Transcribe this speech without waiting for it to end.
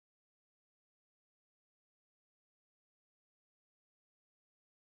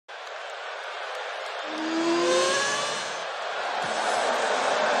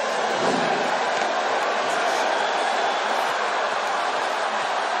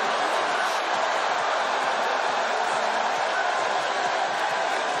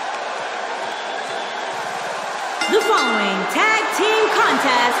The following tag team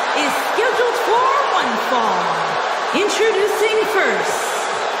contest is scheduled for one fall. Introducing first,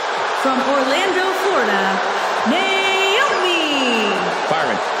 from Orlando, Florida, Naomi.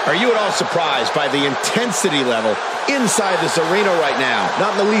 Byron, are you at all surprised by the intensity level inside this arena right now?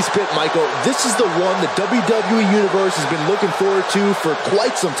 Not in the least bit, Michael. This is the one the WWE Universe has been looking forward to for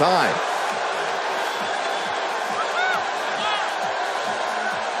quite some time.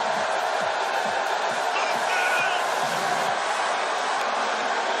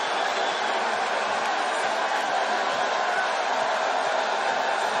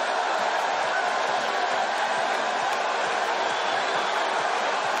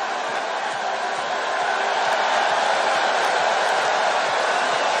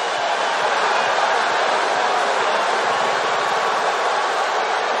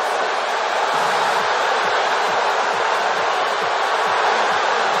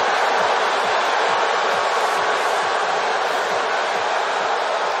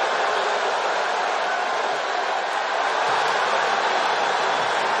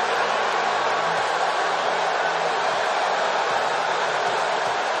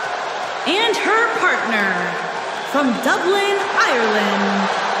 And her partner, from Dublin, Ireland,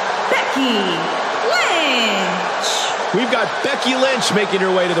 Becky Lynch. We've got Becky Lynch making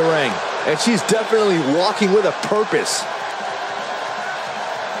her way to the ring. And she's definitely walking with a purpose.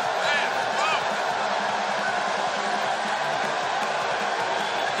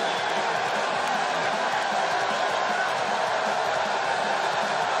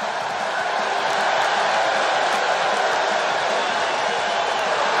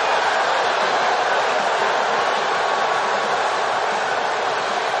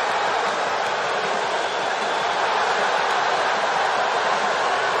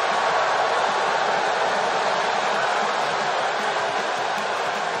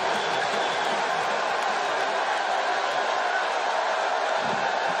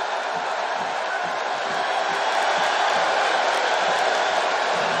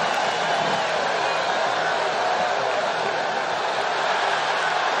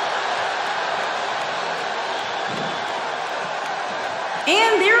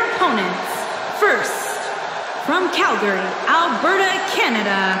 And their opponents, first, from Calgary, Alberta,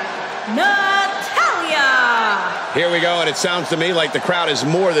 Canada, Natalya. Here we go, and it sounds to me like the crowd is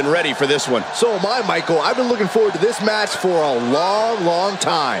more than ready for this one. So am I, Michael. I've been looking forward to this match for a long, long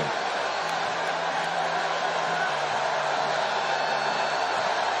time.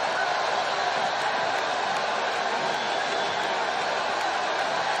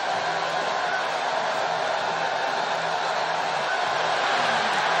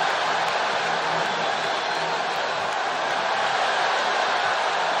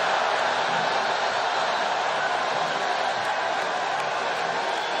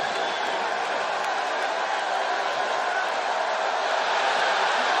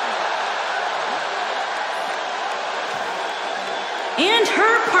 And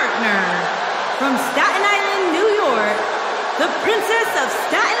her partner, from Staten Island, New York, the Princess of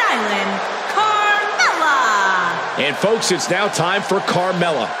Staten Island, Carmella. And folks, it's now time for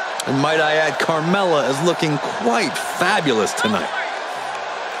Carmella. And might I add, Carmella is looking quite fabulous tonight.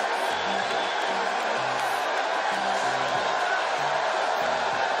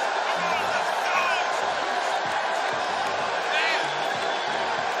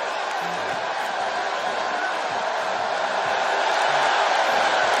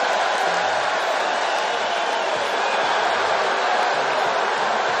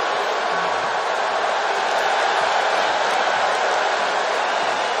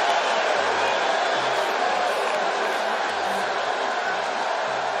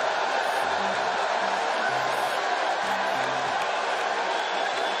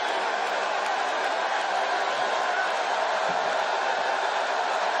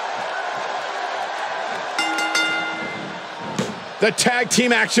 The tag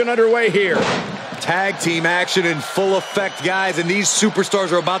team action underway here. Tag team action in full effect, guys, and these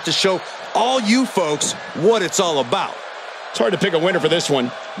superstars are about to show all you folks what it's all about. It's hard to pick a winner for this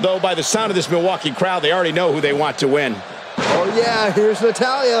one, though by the sound of this Milwaukee crowd, they already know who they want to win. Oh yeah, here's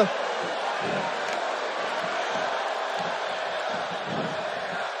Natalya.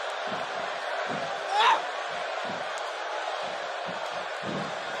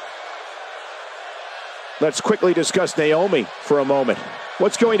 Let's quickly discuss Naomi for a moment.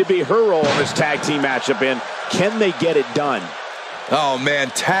 What's going to be her role in this tag team matchup, and can they get it done? Oh man,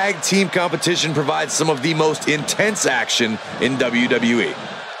 tag team competition provides some of the most intense action in WWE.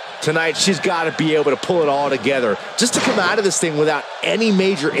 Tonight, she's got to be able to pull it all together just to come out of this thing without any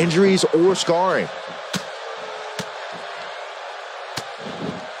major injuries or scarring.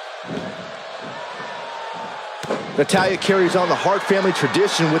 Natalya carries on the Hart family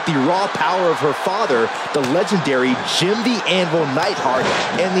tradition with the raw power of her father, the legendary Jim the Anvil Neidhart,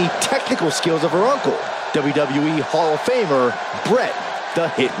 and the technical skills of her uncle, WWE Hall of Famer Bret the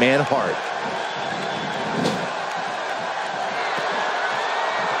Hitman Hart.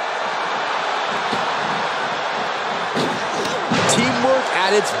 Teamwork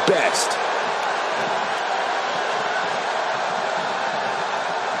at its best.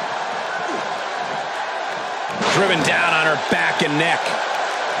 Driven down on her back and neck.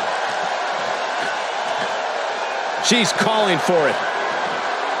 She's calling for it.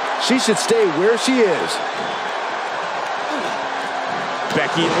 She should stay where she is.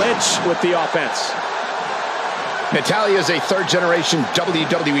 Becky Lynch with the offense. Natalya is a third-generation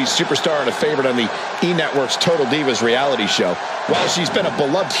WWE superstar and a favorite on the E! Network's Total Divas reality show. While she's been a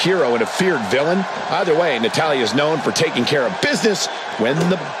beloved hero and a feared villain, either way, Natalya is known for taking care of business when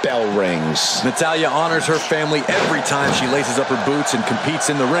the bell rings. Natalya honors her family every time she laces up her boots and competes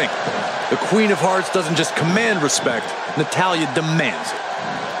in the ring. The Queen of Hearts doesn't just command respect, Natalya demands it.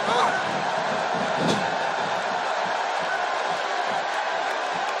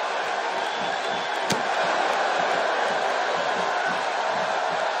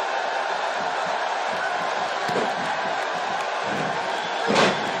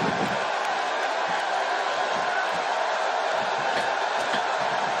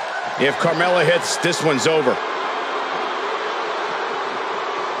 If Carmella hits, this one's over. A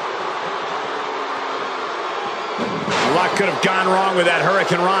lot could have gone wrong with that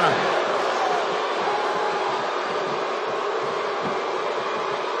Hurricane Rana.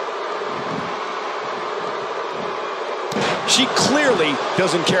 She clearly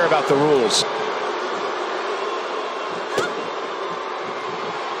doesn't care about the rules.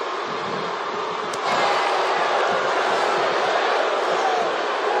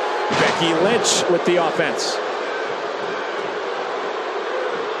 Becky Lynch with the offense.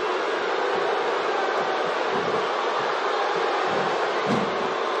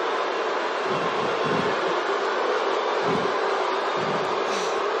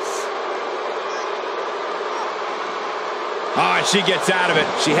 Oh, she gets out of it.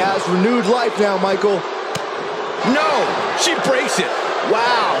 She has renewed life now, Michael. No! She breaks it.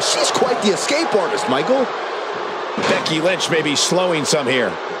 Wow, she's quite the escape artist, Michael. Becky Lynch may be slowing some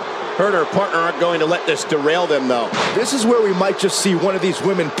here. Her and her partner aren't going to let this derail them, though. This is where we might just see one of these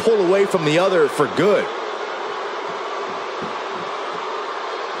women pull away from the other for good.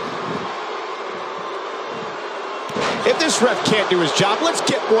 If this ref can't do his job, let's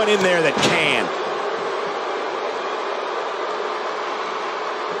get one in there that can.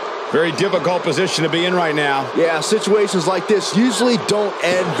 Very difficult position to be in right now. Yeah, situations like this usually don't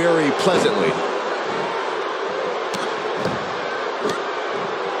end very pleasantly.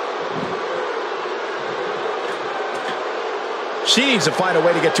 She needs to find a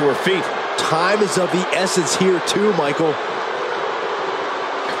way to get to her feet. Time is of the essence here too, Michael.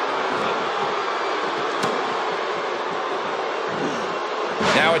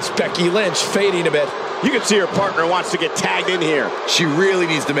 Now it's Becky Lynch fading a bit. You can see her partner wants to get tagged in here. She really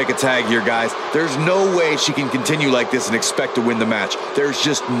needs to make a tag here, guys. There's no way she can continue like this and expect to win the match. There's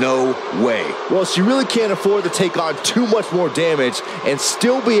just no way. Well, she really can't afford to take on too much more damage and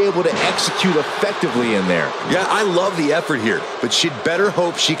still be able to execute effectively in there. Yeah, I love the effort here, but she'd better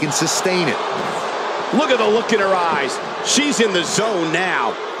hope she can sustain it. Look at the look in her eyes. She's in the zone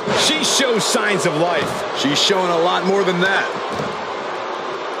now. She shows signs of life. She's showing a lot more than that.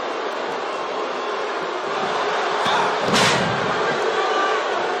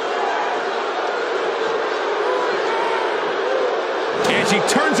 And she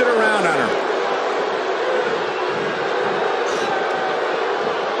turns it around on her.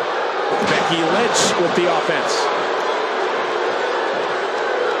 Becky Lynch with the offense.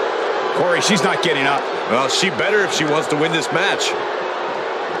 Corey, she's not getting up. Well, she better if she wants to win this match.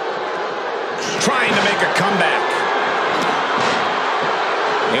 Trying to make a comeback.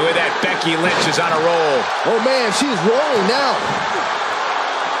 And with that, Becky Lynch is on a roll. Oh man, she's rolling now.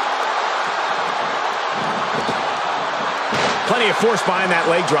 Plenty of force behind that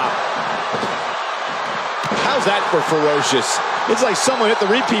leg drop. How's that for ferocious? It's like someone hit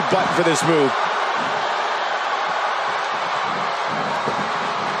the repeat button for this move.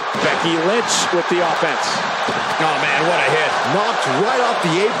 Becky Lynch with the offense. Oh man, what a hit. Knocked right off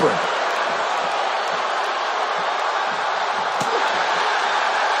the apron.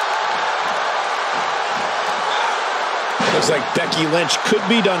 looks like Becky Lynch could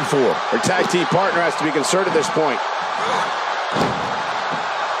be done for. Her tag team partner has to be concerned at this point.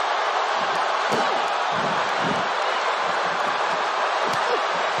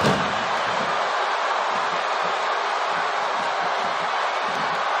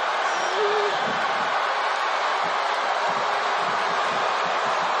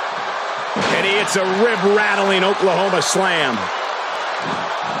 And he hits a rib-rattling Oklahoma slam.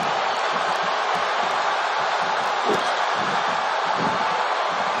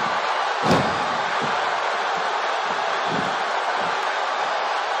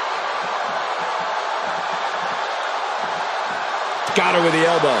 Got her with the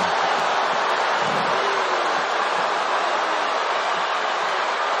elbow.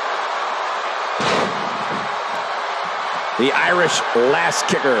 The Irish last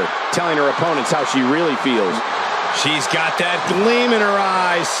kicker, telling her opponents how she really feels. She's got that gleam in her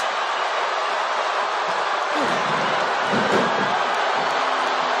eyes.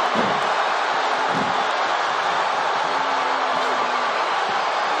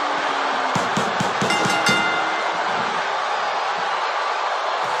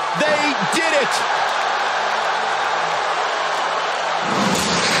 They did it!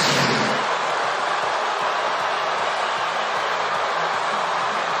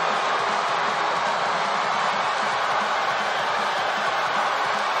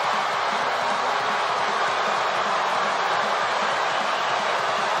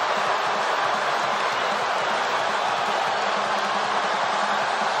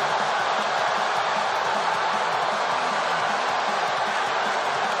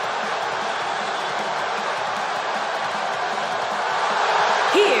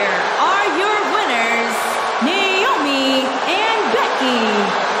 Here are your winners, Naomi and Becky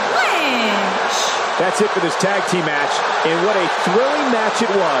Lynch. That's it for this tag team match, and what a thrilling match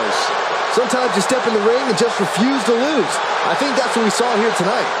it was. Sometimes you step in the ring and just refuse to lose. I think that's what we saw here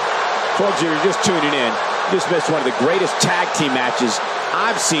tonight. Folks, you're just tuning in. You just missed one of the greatest tag team matches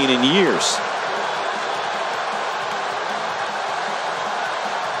I've seen in years.